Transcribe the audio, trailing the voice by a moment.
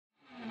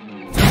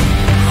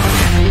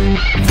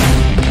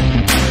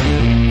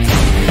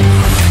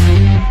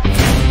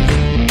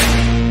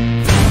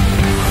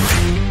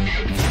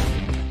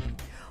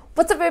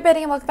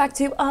welcome back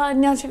to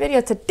another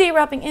video. Today we're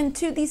hopping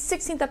into the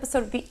 16th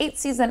episode of the 8th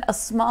season of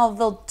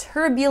Smallville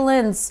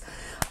Turbulence.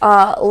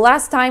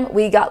 Last time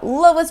we got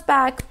Lois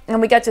back and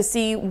we got to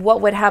see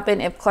what would happen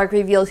if Clark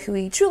revealed who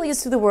he truly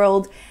is to the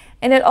world,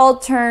 and it all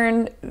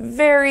turned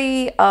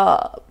very,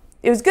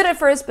 it was good at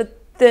first but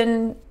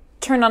then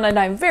turned on a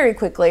dime very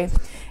quickly.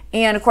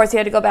 And of course he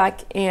had to go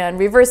back and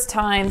reverse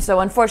time, so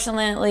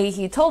unfortunately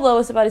he told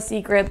Lois about a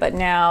secret, but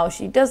now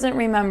she doesn't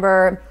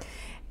remember.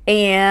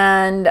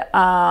 And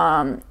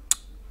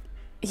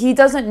he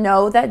doesn't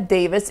know that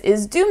Davis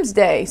is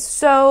Doomsday.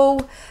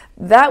 So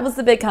that was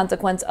the big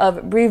consequence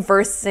of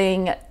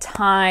reversing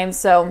time.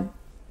 So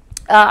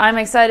I'm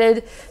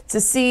excited to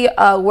see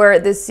where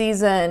this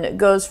season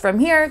goes from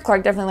here.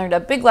 Clark definitely learned a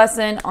big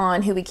lesson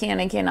on who he can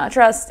and cannot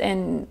trust,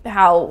 and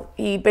how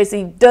he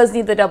basically does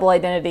need the double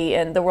identity,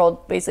 and the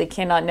world basically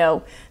cannot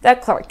know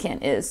that Clark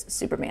Kent is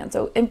Superman.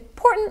 So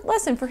important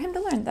lesson for him to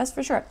learn, that's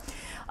for sure.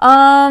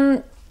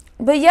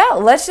 But yeah,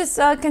 let's just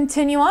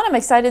continue on. I'm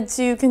excited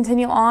to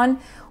continue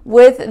on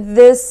with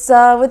this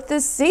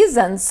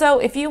season. So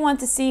if you want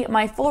to see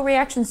my full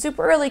reaction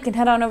super early, you can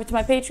head on over to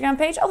my Patreon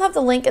page. I'll have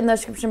the link in the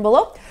description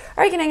below.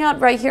 Or you can hang out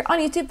right here on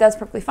YouTube. That's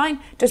perfectly fine.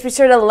 Just be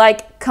sure to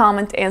like,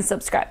 comment, and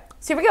subscribe.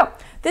 So here we go.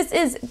 This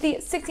is the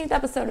 16th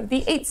episode of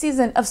the 8th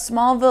season of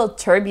Smallville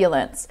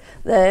Turbulence.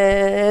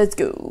 Let's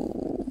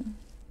go.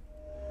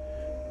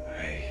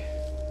 I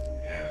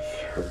have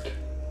hurt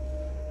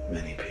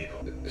many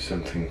people.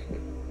 Something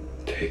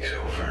takes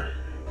over.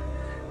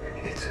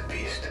 It's a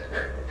beast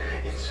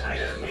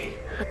inside of me.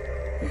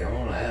 We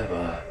all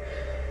have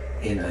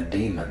inner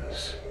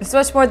demons. It's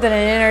much more than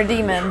an inner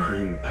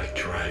demon. I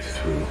drive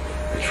through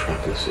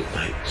Metropolis at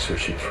night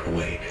searching for a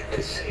way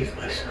to save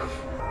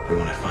myself. And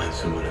when I find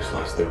someone who's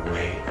lost their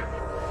way,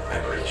 I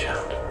reach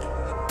out.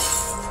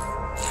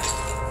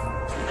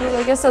 Well,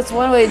 I guess that's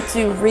one way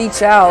to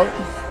reach out.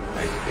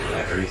 I do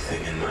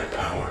everything in my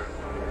power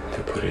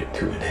to put it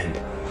to an end.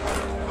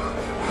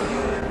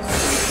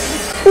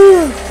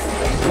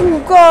 Oh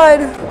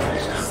God!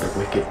 It's not the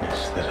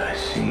wickedness that I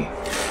see.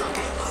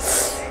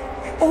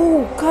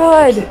 Oh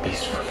God! The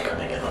beast from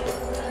coming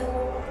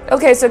out.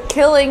 Okay, so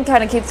killing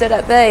kind of keeps it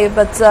at bay,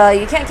 but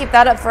you can't keep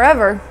that up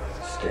forever.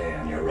 Stay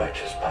on your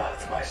righteous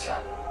path, my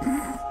son.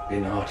 Be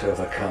not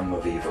overcome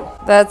of evil.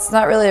 That's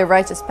not really a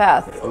righteous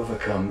path. But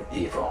overcome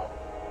evil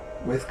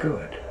with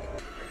good.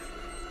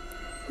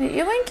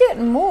 You ain't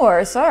getting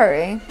more,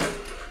 sorry.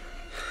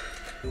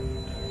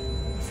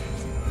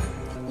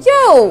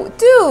 Yo,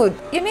 dude,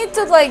 you need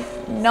to, like,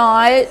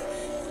 not...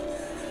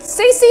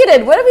 Stay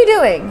seated, what are we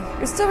doing?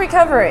 You're still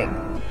recovering.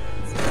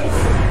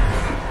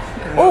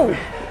 Oh.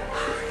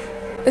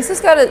 This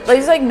has gotta, like,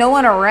 there's, like, no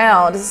one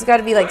around. This has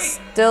gotta be, like,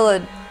 still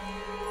a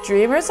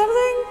dream or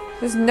something?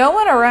 There's no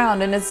one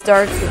around and it's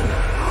dark.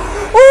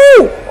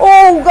 Oh!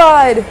 Oh,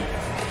 God!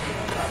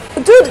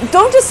 Dude,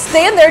 don't just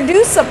stand there,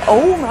 do some...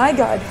 Oh, my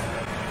God.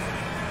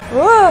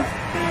 Ugh.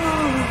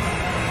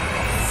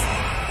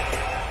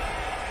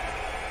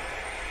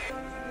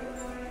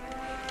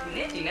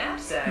 Nifty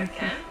knapsack,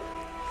 Ken.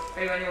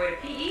 Are you on your way to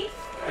PE?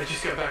 I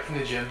just got back from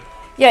the gym.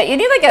 Yeah, you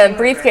need like a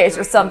briefcase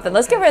or something.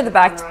 Let's get rid of the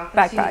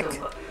backpack.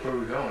 Where are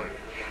we going?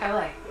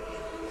 LA.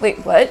 Wait,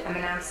 what? I'm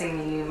announcing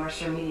the new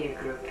Mercer Media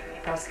Group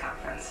press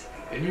conference.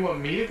 And you want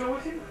me to go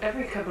with you?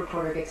 Every cub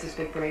reporter gets this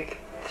big break.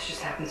 This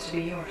just happens to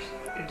be yours.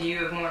 Do you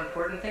have more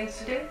important things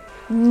to do?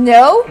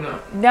 No. No.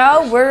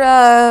 No,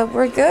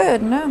 we're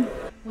good. No.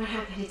 What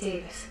happened to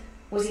Davis?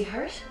 Was he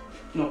hurt?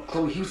 No,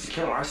 Chloe, he was the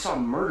killer. I saw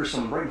him murder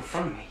someone right in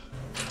front of me.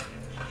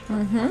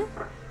 What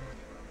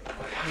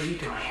the hell are you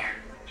doing here?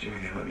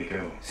 Jimmy, they let me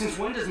go. Since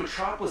when does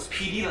Metropolis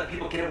PD let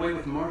people get away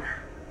with murder?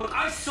 Look,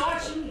 I saw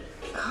it!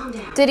 Calm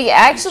down. Did he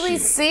actually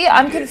see?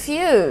 I'm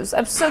confused.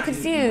 I'm so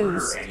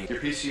confused. Your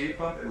PCA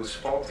pump, it was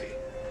faulty.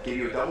 Gave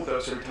you a double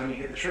dose every time you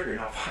hit the trigger.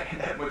 Now, if I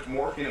had that much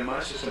morphine in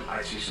my system,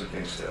 I'd see some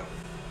things still.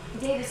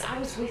 Davis, I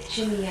was with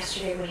Jimmy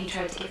yesterday when he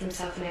tried to give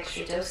himself an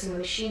extra dose and the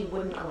machine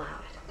wouldn't allow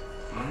it.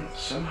 Well,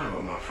 somehow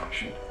it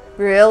malfunctioned.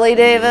 Really,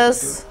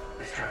 Davis?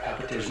 It's dropped out,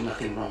 but there's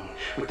nothing wrong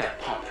with that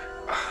pump.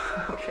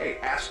 Okay,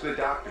 ask the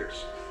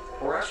doctors.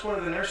 Or ask one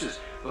of the nurses.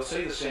 They'll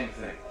say the same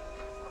thing.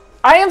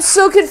 I am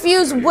so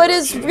confused. What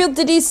is real?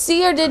 Did he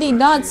see or did he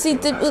not see?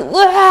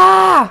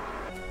 I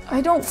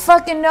don't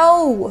fucking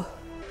know.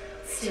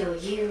 Still,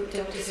 you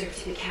don't deserve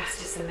to be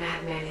cast as the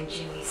madman in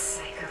Jimmy's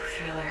psycho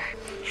thriller.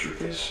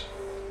 Truth is,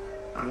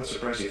 I'm not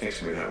surprised he thinks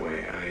of me that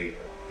way. I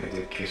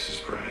did kiss his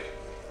bride.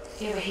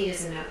 Yeah, but he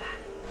doesn't know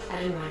that. I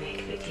didn't want to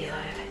make a big deal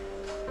out of it.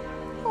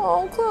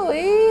 Oh,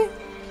 Chloe.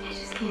 I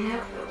just can't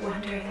help but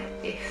wonder that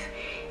if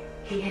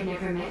he had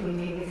never met me,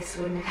 maybe this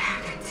wouldn't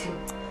have happened to him.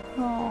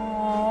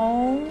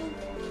 Oh,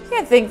 you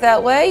can't think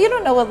that way. You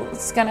don't know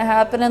what's gonna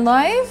happen in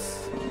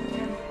life.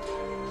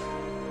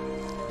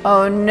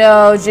 Oh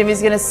no,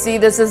 Jimmy's gonna see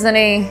this, isn't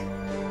he?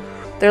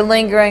 They're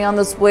lingering on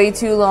this way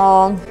too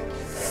long.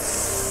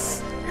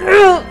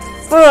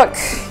 Fuck.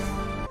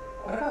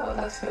 What about what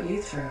Lex put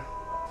you through?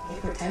 He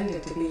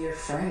pretended to be your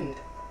friend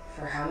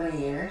for how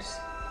many years?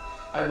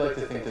 I'd like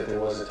to think that there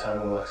was a time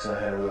when Lex and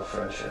I had a real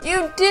friendship.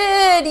 You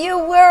did! You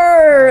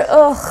were!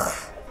 Ugh.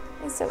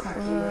 Yes, it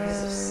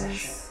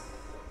was.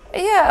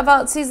 Yeah,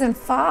 about season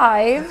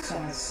 5. Lex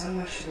wanted so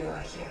much to be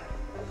like you.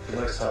 Did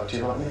Lex talk to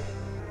you about me?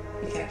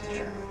 He kept a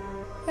journal.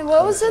 And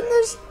what was in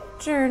this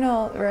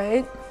journal,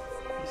 right?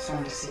 He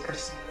sworn to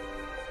secrecy.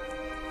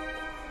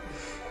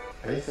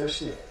 Are you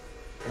thirsty?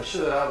 I'm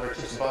sure that Albert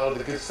keeps a bottle of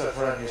the good stuff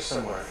around here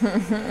somewhere.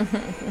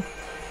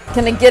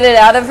 Can I get it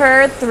out of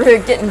her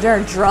through getting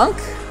her drunk?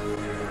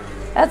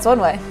 That's one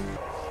way.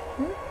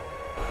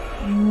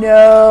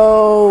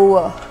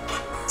 No.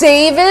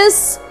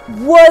 Davis?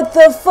 What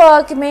the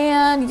fuck,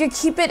 man? You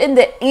keep it in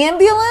the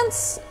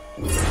ambulance?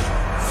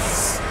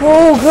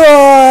 Oh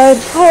god.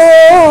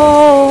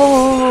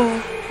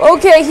 Oh.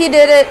 Okay, he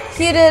did it.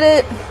 He did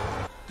it.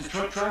 The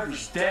truck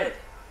driver's dead.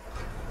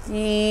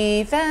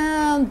 He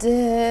found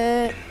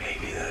it.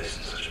 Maybe that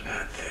isn't such a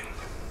bad thing.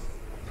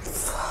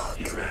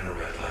 He ran a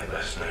red light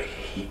last night.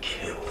 He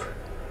killed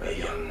a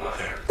young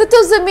mother. That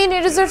doesn't mean he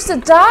deserves to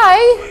die.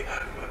 Way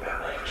back in my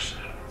bad life.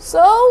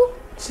 So,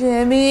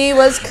 Jimmy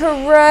was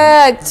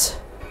correct.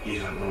 You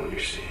don't know what you're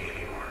seeing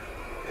anymore.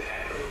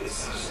 It's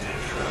so sad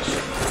for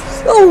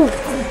us. Oh!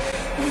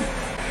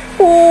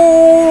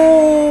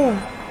 Oh!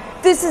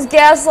 This is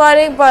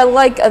gaslighting by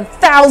like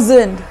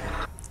 1,000.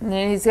 And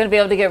then he's gonna be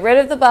able to get rid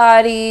of the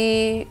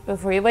body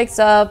before he wakes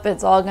up.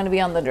 It's all gonna be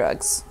on the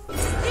drugs. Jimmy,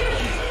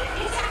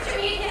 it's after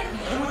me again.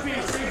 Come with me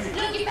and save me.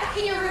 No, get back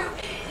in your room.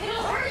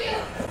 It'll hurt you.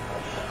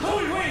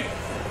 Chloe, wait!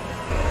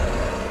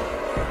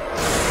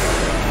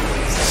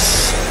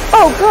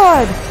 Oh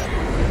god!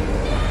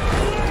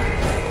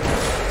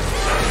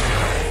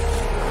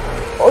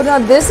 Oh, now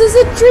this is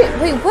a dream.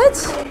 Wait, what?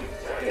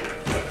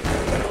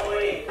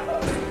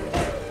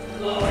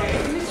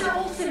 Mr.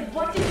 Olsen,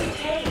 what did you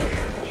take?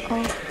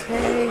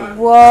 Okay,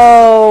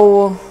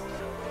 whoa.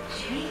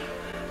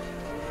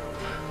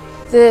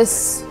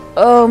 This,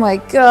 oh my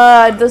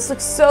god, this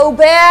looks so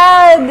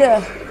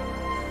bad.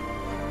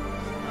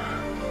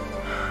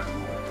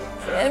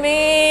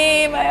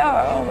 Jimmy, my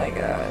heart, oh my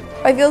god.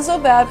 I feel so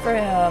bad for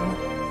him.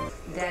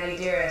 Daddy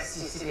Dearest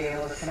used to be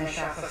able to finish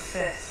off a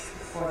 5th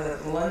before the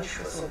lunch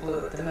whistle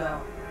blew at the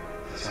mill.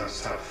 That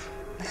sounds tough.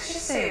 Let's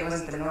just say it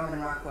wasn't the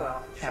Norman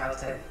Rockwell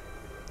childhood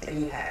that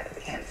you had at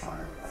the Kent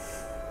farm.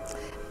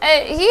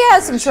 He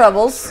has some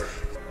troubles.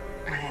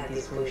 I had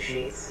these blue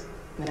sheets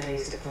that I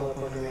used to pull up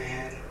over my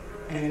head,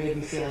 and it made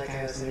me feel like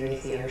I was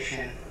underneath the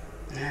ocean,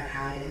 and I'd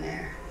hide in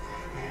there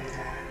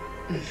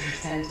and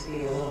pretend to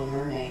be a little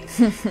mermaid,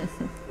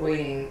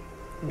 waiting,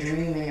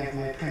 dreaming of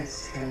my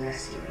prince to come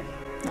rescue me.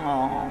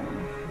 Aww.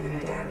 And my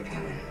dad would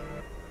come in.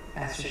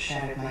 Bastard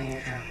shattered my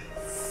eardrum,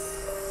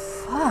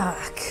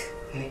 Fuck.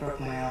 and he broke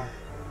my arm.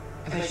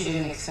 I bet you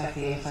didn't expect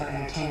the in-flight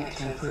entertainment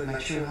to include my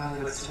true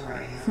Hollywood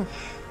story.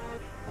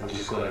 I'm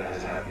just glad it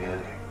has a happy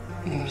ending.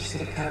 You were just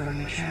good at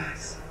covering my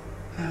tracks.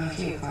 How about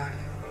you, Clark?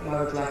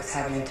 Why would Lex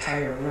have an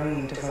entire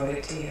room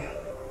devoted to you?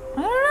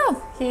 I don't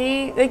know.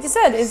 He, like you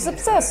said, is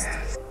obsessed.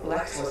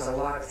 Lex was a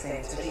lot of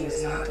things, but he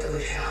was not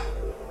delusional.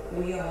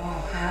 We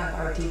all have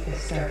our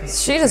deepest,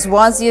 darkest. She just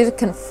wants you to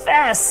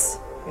confess.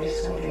 I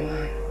just told you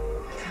mine.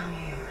 Tell me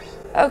yours.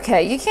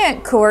 Okay, you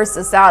can't coerce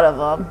this out of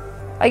him.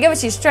 I get what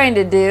she's trying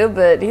to do,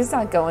 but he's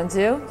not going to.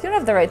 You don't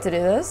have the right to do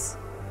this.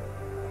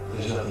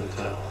 There's nothing to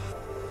tell.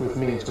 With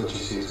me, it's what you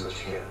see is what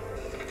you get.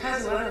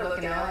 How's the weather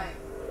looking, LA?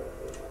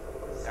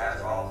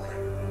 That's all.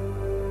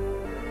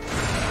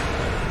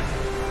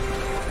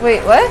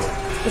 Wait, what?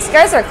 The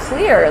skies are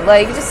clear.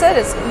 Like you just said,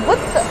 it's what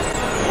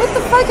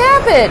the fuck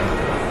happened?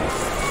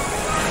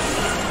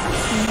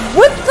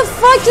 What the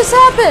fuck just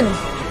happened?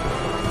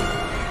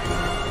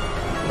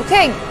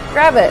 Okay,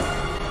 grab it.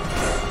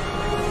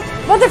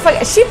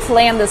 Motherfucker, she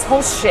planned this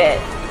whole shit.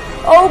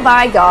 Oh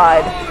my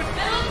god.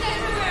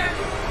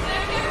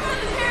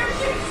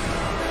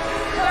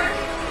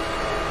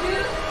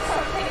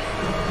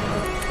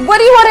 What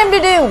do you want him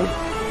to do?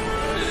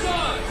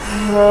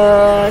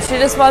 She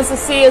just wants to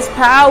see his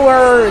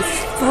powers.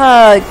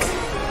 Fuck.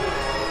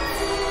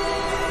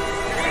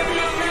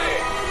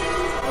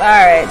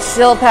 Alright,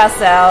 she'll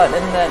pass out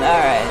and then,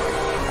 alright.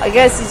 I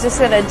guess he's just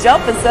gonna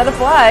jump instead of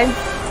fly.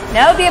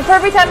 Now would be a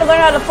perfect time to learn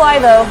how to fly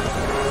though.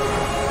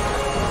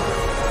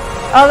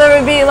 Oh, there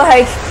would be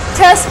like,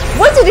 Tess,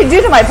 what did you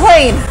do to my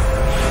plane?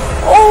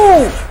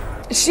 Oh,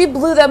 she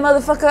blew that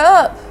motherfucker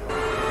up.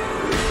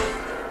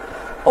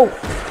 Oh.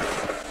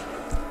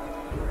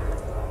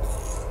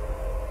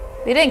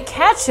 They didn't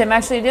catch him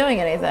actually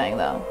doing anything,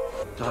 though.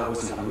 Thought I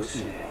wasn't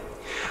hallucinating.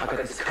 I got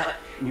this cut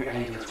in your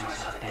ambulance when I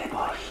saw the dead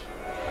body.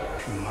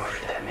 You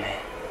murdered that man.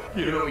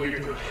 You know what you're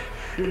doing.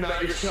 You're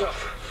not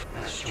yourself.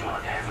 That's what you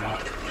want everyone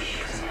to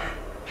believe, isn't it?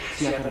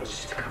 See, I thought it was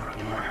just to cover up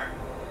the murder.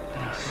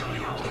 Then I saw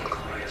you holding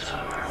Chloe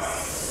outside my room.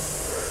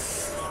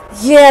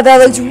 Yeah, that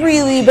looks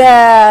really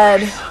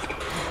bad.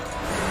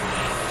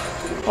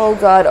 Oh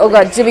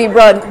god, Jimmy,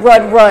 run,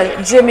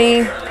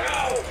 Jimmy.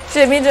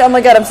 Oh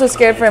my god, I'm so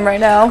scared for him right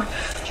now.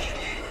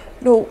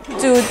 No,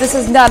 dude, this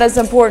is not as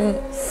important.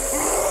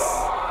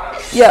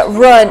 Yeah,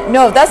 run.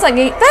 No, that's not,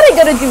 that ain't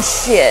gonna do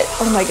shit.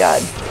 Oh my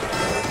god.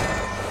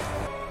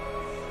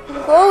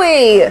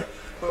 Chloe!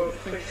 Oh,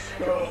 please,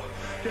 go.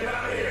 Get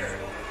out of here.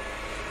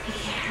 He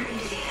can't hurt you,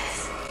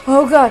 Davis.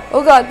 Oh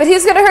God, but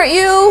he's gonna hurt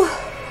you!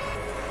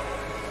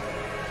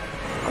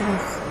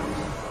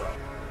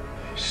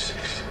 You're sick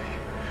to me.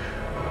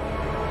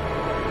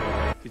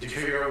 Did you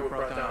figure out what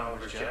brought down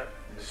Oliver's jet?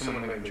 There's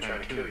someone that been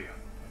trying to kill you.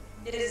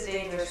 It is a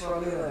dangerous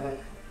world we live in.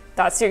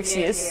 That's your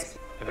excuse.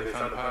 Have they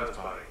found the pilot's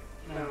body?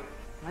 No,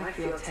 I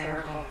feel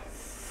terrible.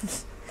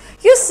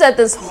 You set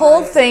this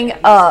whole thing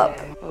up.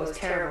 Well, as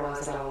terrible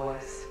as it all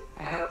was,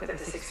 I hope that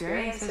this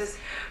experience has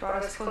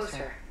brought us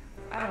closer.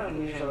 I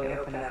don't usually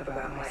open up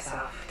about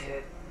myself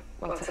to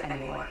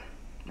anyone,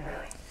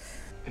 really.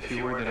 If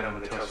you were that I'm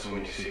gonna tell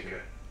someone your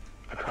secret,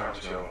 I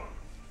promise you I won't.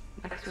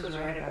 Lex was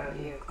right about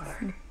you,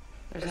 Clark.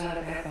 There's not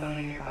a backbone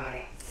in your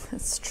body.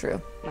 That's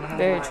true. My whole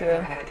Very life true.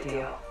 I've had to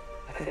deal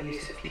with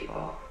abusive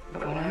people,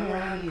 but when I'm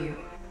around you,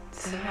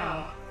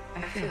 somehow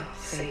I feel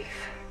safe.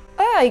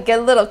 Oh, you get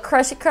a little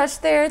crushy crush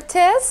there,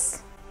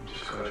 Tess? I'm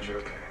just glad you're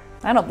okay.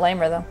 I don't blame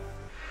her though.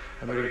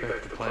 I better get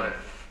back to the planet.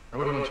 I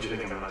wouldn't want you to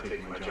think I'm not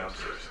taking my job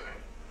seriously.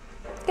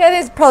 Yeah, I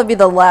think it's probably be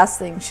the last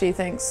thing she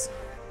thinks.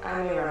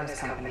 I may run this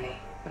company,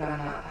 but I'm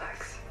not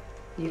Lex.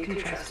 You can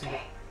trust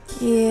me.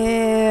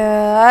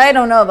 Yeah, I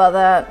don't know about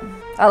that.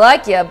 I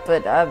like you,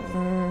 but I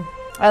don't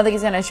think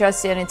he's gonna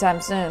trust you anytime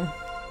soon.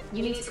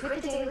 You need to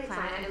quit the Daily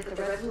Planet and put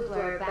the red blue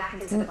blur back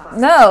into the box.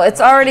 No,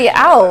 it's already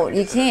out.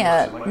 You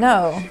can't.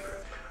 No.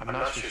 I'm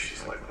not sure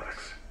she's like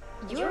Lex.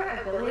 Your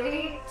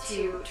ability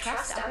to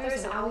trust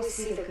others and always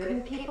see the good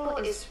in people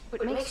is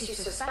what makes you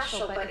so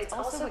special, but it's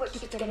also what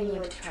keeps getting you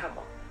into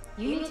trouble.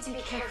 You need to be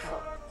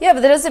careful. Yeah,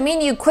 but that doesn't mean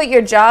you quit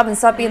your job and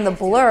stop being the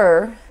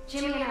blur.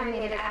 Jimmy and I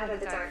made it out of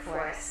the dark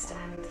forest,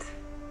 and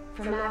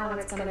from now on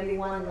it's gonna be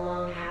one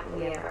long,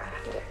 happily ever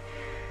after.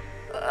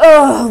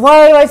 Ugh,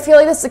 why do I feel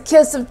like it's a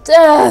kiss of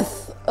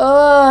death?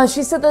 Ugh,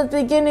 she said that at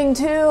the beginning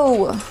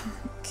too.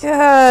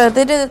 God,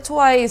 they did it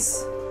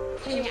twice.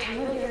 Jimmy, I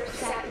know you're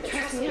upset, but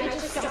trust me, I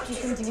just stopped you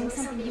from doing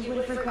something you would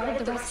have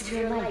regretted the rest of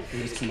your life.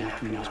 You just came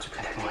after me now to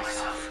protect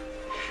myself.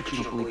 But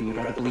you don't believe me, you'd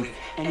rather believe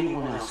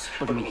anyone else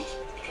but me.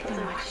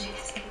 Don't watch me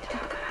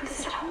talk about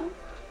this at home.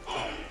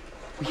 Home.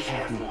 We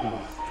have no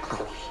home,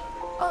 Chloe.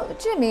 Oh,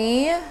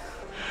 Jimmy. I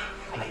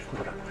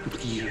put up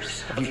with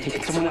years of you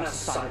taking someone else's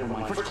side of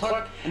mine. First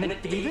Clark, and then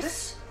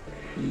Davis.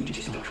 You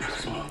just don't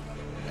trust me.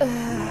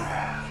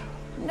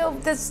 No,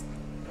 this...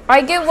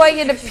 I get why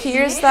it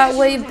appears that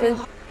way, but... We can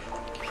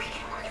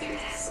work through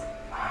this.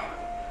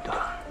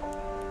 Done.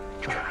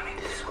 Try to make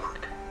this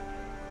work.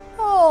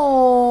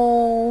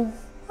 Oh...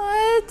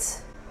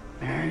 What?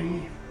 Marry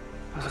me?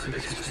 That was the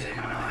biggest mistake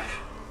of my life.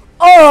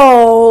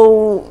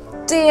 Oh...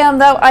 Damn,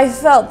 that I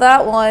felt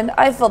that one.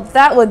 I felt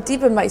that one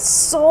deep in my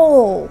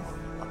soul.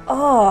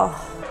 Oh...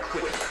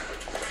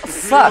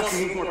 Fuck.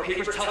 More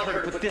papers, tell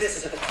her to put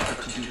this at the top of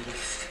the to-do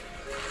list.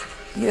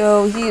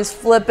 Yo, he is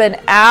flipping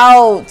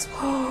out.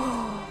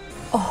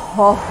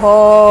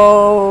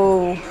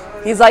 Oh,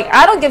 he's like,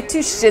 I don't give two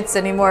shits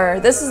anymore.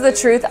 This is the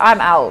truth.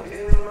 I'm out.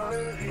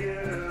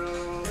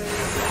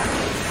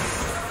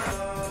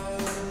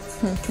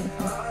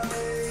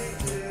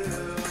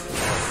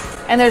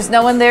 And there's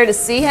no one there to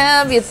see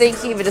him. You'd think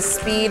he would just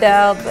speed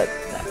out, but no.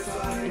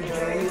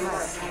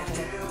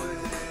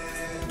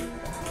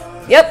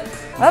 Yep,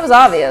 that was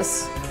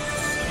obvious.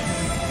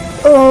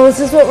 Oh, is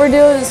this what we're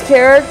doing with this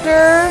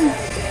character?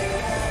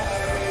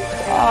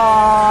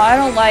 Aw, I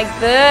don't like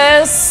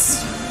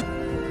this.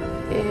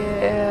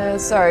 Yeah,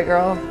 sorry,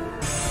 girl.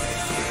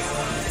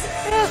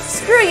 Yeah,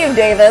 screw you,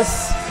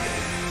 Davis.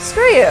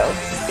 Screw you.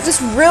 You just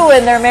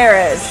ruined their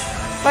marriage.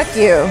 Fuck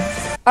you.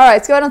 All right,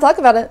 let's go ahead and talk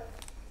about it.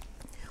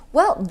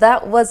 Well,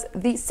 that was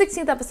the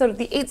 16th episode of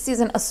the 8th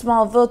season of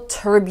Smallville,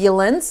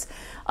 Turbulence.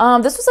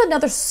 This was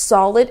another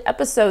solid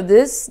episode.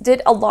 This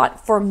did a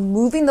lot for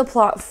moving the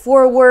plot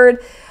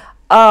forward.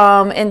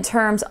 In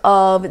terms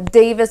of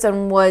Davis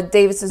and what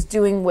Davis is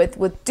doing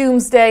with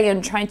Doomsday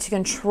and trying to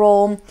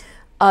control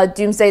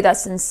Doomsday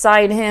that's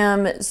inside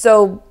him.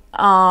 So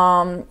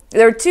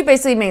there are two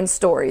basically main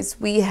stories.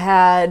 We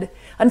had,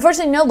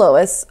 unfortunately, no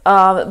Lois,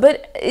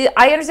 but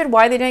I understood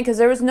why they didn't, because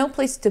there was no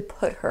place to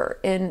put her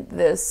in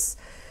this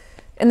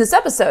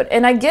episode.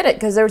 And I get it,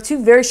 because there were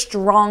two very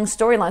strong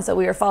storylines that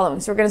we were following.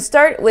 So we're going to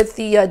start with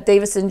the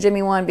Davis and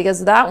Jimmy one,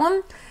 because that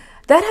one,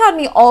 that had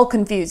me all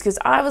confused, because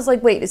I was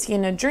like, wait, is he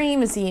in a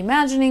dream? Is he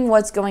imagining?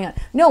 What's going on?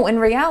 No, in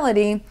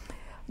reality,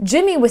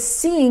 Jimmy was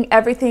seeing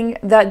everything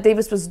that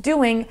Davis was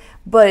doing,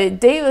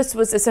 but Davis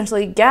was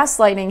essentially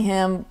gaslighting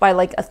him by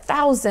like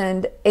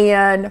 1,000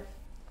 and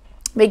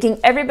making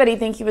everybody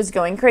think he was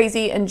going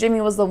crazy. And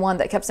Jimmy was the one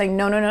that kept saying,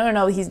 no, no, no, no,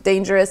 no, he's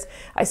dangerous.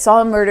 I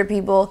saw him murder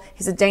people.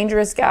 He's a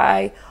dangerous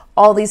guy,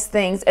 all these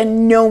things.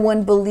 And no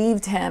one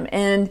believed him.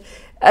 And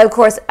of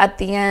course, at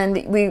the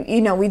end,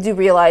 we do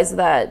realize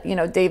that,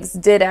 Davis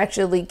did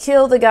actually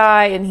kill the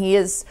guy, and he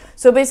is,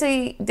 so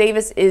basically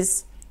Davis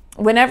is,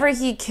 whenever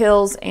he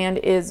kills and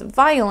is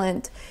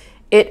violent,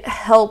 it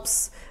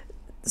helps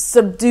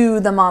subdue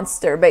the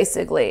monster,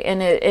 basically,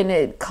 and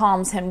it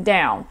calms him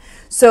down.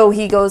 So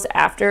he goes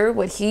after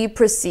what he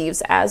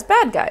perceives as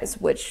bad guys,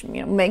 which,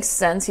 you know, makes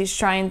sense. He's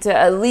trying to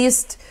at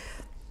least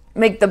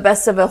make the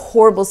best of a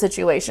horrible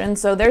situation.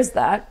 So there's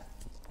that.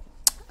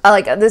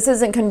 Like, this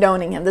isn't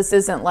condoning him. This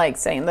isn't like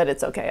saying that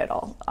it's okay at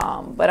all.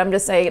 But I'm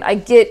just saying I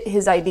get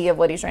his idea of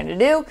what he's trying to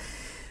do.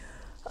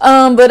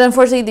 But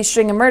unfortunately, these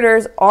string of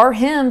murders are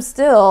him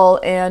still,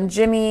 and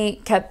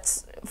Jimmy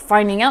kept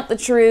finding out the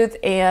truth,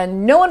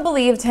 and no one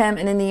believed him.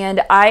 And in the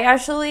end, I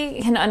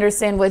actually can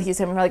understand what he's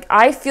saying. Like,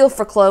 I feel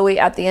for Chloe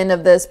at the end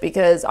of this,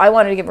 because I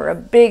wanted to give her a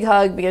big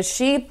hug, because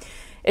she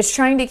is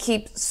trying to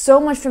keep so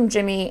much from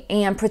Jimmy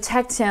and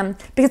protect him,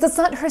 because it's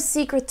not her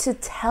secret to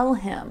tell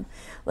him.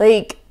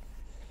 Like,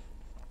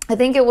 I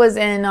think it was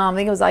in, I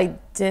think it was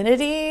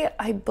Identity.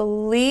 I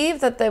believe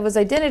that there was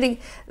Identity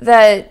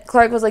that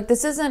Clark was like,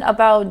 this isn't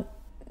about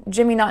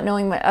Jimmy not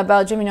knowing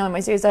my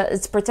secrets, that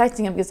it's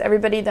protecting him, because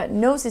everybody that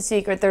knows his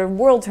secret, their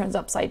world turns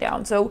upside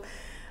down. So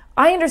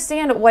I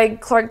understand why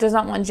Clark does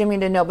not want Jimmy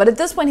to know, but at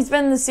this point, he's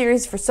been in the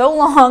series for so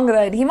long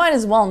that he might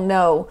as well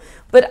know.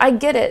 But I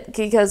get it,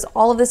 because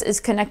all of this is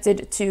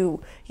connected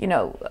to, you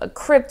know,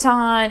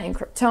 Krypton and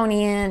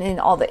Kryptonian and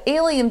all the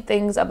alien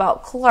things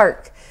about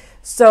Clark.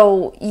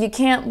 So you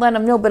can't let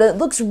him know, but it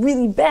looks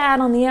really bad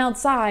on the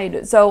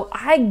outside. So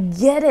I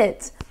get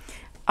it.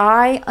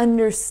 I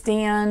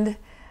understand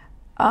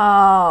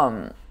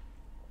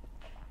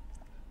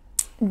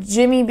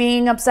Jimmy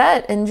being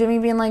upset, and Jimmy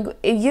being like,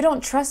 you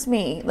don't trust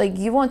me. Like,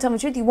 you won't tell me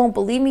the truth. You won't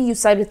believe me. You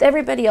side with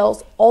everybody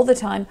else all the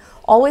time,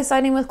 always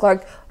siding with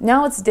Clark.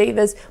 Now it's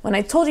Davis, when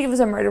I told you he was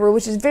a murderer,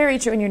 which is very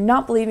true, and you're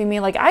not believing me.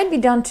 Like, I'd be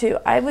done too.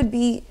 I'd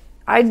be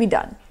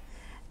done.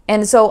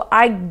 And so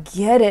I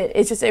get it.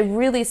 It's just, it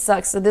really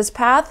sucks. So this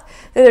path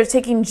that they're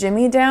taking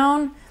Jimmy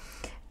down,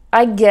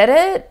 I get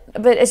it,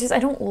 but it's just, I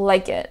don't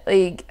like it.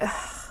 Like,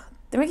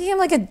 they're making him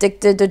like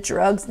addicted to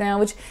drugs now,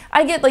 which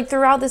I get. Like,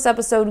 throughout this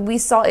episode, we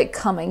saw it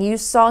coming. You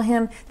saw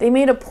him, they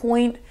made a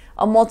point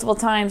multiple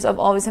times of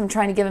always him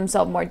trying to give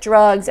himself more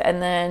drugs.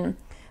 And then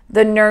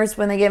the nurse,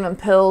 when they gave him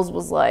pills,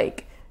 was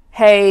like,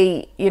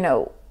 hey, you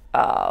know,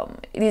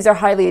 these are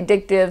highly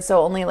addictive,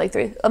 so only like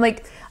 3. I'm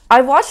like,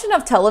 I've watched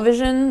enough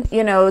television,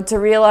 you know, to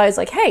realize,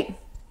 like, hey,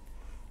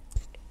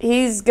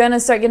 he's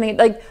gonna start getting,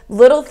 like,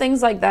 little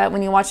things like that.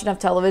 When you watch enough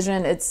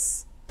television,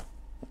 it's,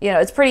 you know,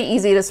 it's pretty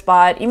easy to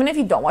spot. Even if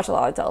you don't watch a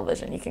lot of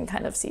television, you can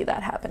kind of see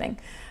that happening.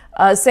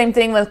 Same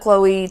thing with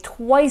Chloe,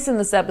 twice in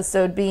this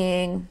episode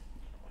being,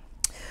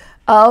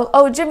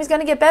 oh, Jimmy's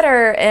gonna get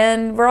better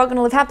and we're all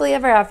gonna live happily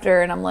ever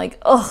after. And I'm like,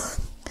 oh,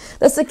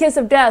 that's the kiss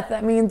of death.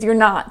 That means you're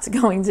not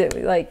going to.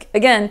 Like,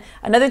 again,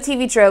 another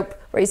TV trope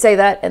where you say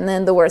that and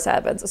then the worst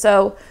happens.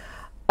 So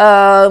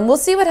we'll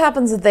see what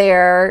happens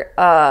there.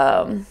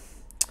 I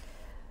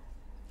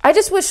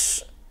just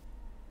wish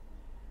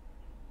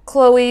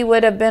Chloe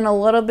would have been a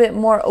little bit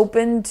more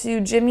open to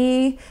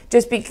Jimmy.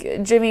 Just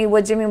what Jimmy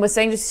was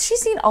saying. Just, she's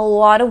seen a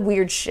lot of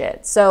weird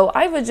shit. So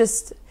I would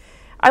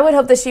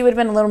hope that she would have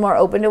been a little more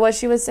open to what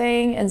she was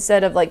saying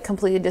instead of like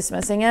completely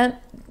dismissing it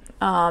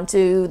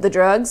to the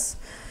drugs.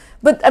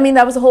 But I mean,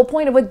 that was the whole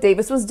point of what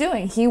Davis was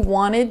doing. He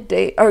wanted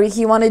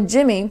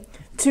Jimmy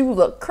to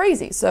look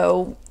crazy.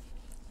 So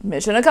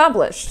mission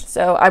accomplished.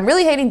 So I'm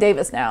really hating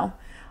Davis now.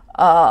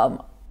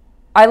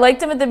 I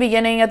liked him at the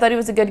beginning. I thought he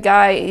was a good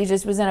guy. He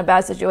just was in a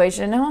bad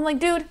situation. Now I'm like,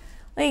 dude,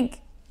 like,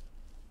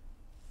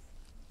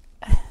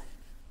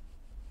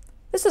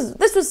 this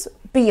was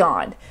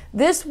beyond.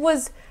 This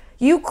was,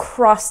 you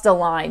crossed a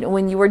line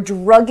when you were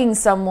drugging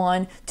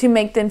someone to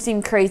make them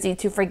seem crazy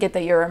to forget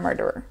that you're a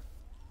murderer.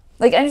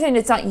 Like, I understand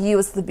it's not you,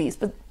 it's the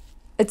beast, but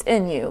it's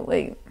in you.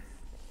 Like,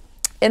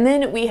 and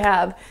then we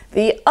have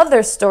the other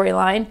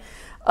storyline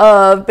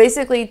of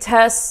basically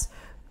Tess.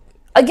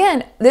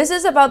 Again, this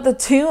is about the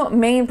two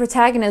main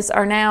protagonists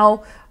are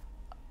now,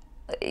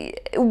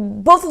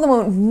 both of them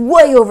went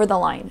way over the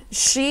line.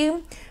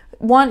 She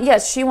wanted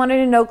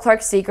to know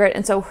Clark's secret,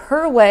 and so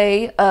her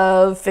way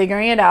of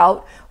figuring it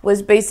out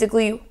was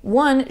basically,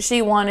 one,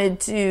 she wanted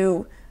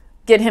to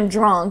get him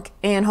drunk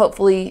and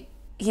hopefully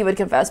he would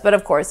confess, but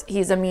of course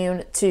he's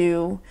immune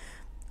to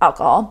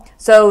alcohol.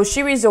 So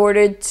she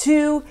resorted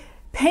to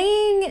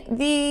paying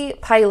the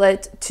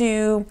pilot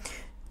to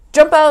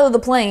jump out of the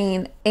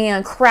plane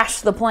and crash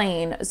the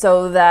plane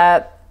so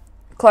that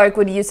Clark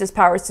would use his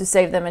powers to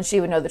save them and she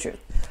would know the truth.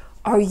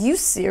 Are you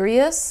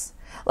serious?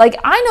 Like,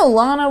 I know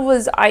Lana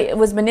was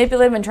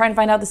manipulative and trying to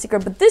find out the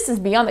secret, but this is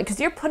beyond that,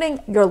 because you're putting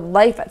your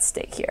life at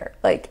stake here.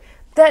 Like,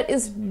 that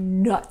is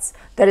nuts.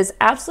 That is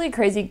absolutely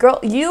crazy. Girl,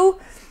 you're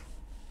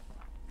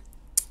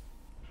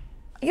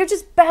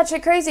just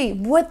batshit crazy.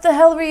 What the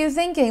hell were you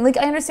thinking? Like,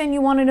 I understand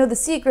you want to know the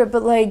secret,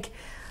 but like,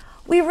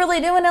 we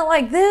really doing it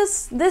like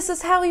this? This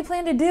is how we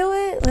plan to do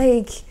it?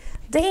 Like,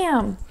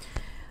 damn.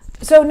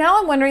 So now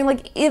I'm wondering,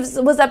 like,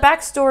 was that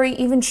backstory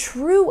even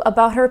true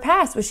about her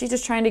past? Was she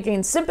just trying to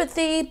gain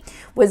sympathy?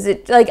 Was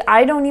it, like,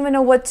 I don't even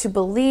know what to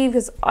believe,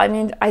 because, I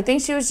mean, I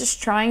think she was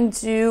just trying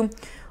to,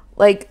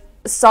 like,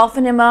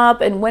 soften him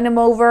up and win him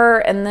over,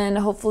 and then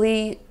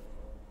hopefully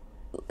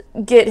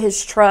get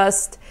his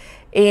trust,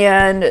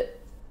 and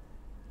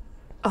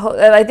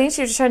I think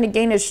she was trying to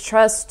gain his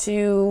trust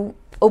to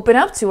open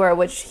up to her,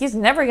 which he's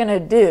never going to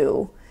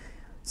do.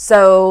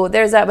 So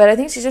there's that. But I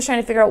think she's just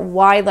trying to figure out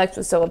why Lex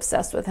was so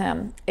obsessed with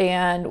him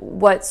and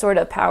what sort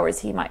of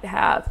powers he might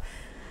have.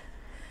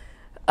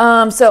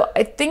 So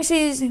I think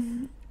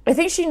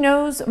she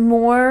knows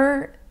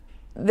more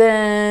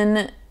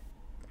than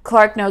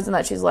Clark knows and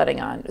that she's letting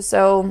on.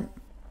 So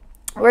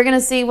we're going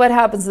to see what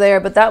happens there.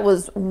 But that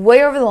was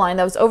way over the line.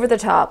 That was over the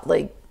top.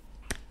 Like,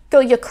 go,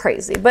 you're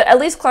crazy. But at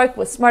least Clark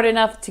was smart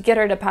enough to get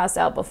her to pass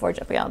out before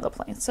jumping on the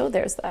plane. So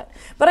there's that.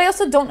 But I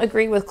also don't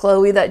agree with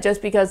Chloe that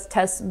just because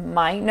Tess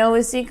might know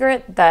his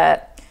secret,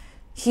 that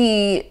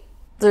he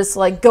just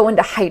like go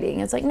into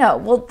hiding. It's like, no,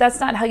 well, that's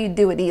not how you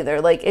do it either.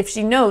 Like, if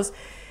she knows,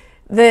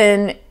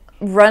 then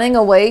running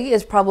away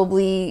is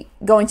probably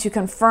going to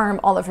confirm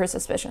all of her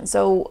suspicions.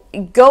 So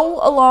go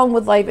along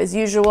with life as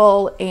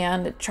usual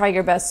and try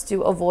your best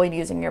to avoid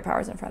using your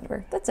powers in front of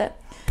her. That's it.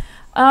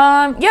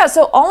 Yeah,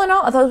 so all in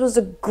all, I thought it was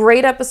a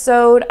great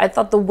episode. I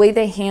thought the way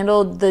they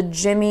handled the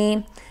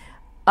Jimmy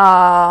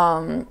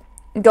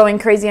going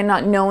crazy and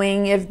not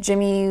knowing if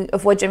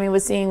what Jimmy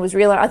was seeing was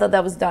real, I thought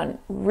that was done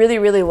really,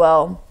 really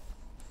well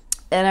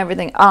and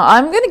everything.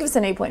 I'm going to give this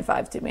an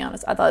 8.5, to be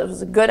honest. I thought it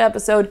was a good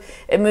episode.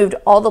 It moved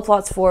all the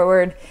plots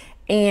forward,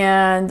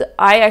 and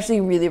I actually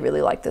really,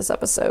 really liked this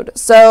episode.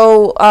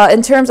 So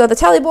in terms of the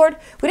tally board,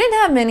 we didn't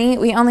have many.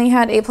 We only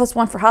had a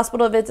 +1 for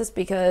hospital visits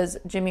because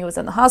Jimmy was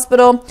in the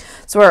hospital.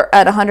 So we're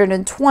at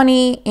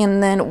 120,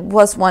 and then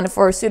 +1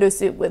 for Sudo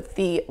Suit with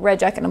the red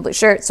jacket and blue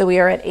shirt. So we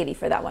are at 80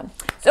 for that one.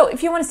 So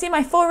if you want to see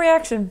my full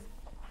reaction,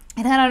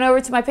 and head on over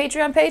to my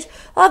Patreon page.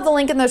 I'll have the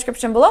link in the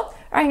description below.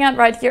 Or hang out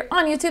right here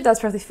on YouTube. That's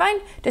perfectly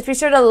fine. Just be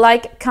sure to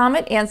like,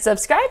 comment, and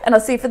subscribe, and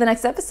I'll see you for the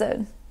next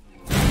episode.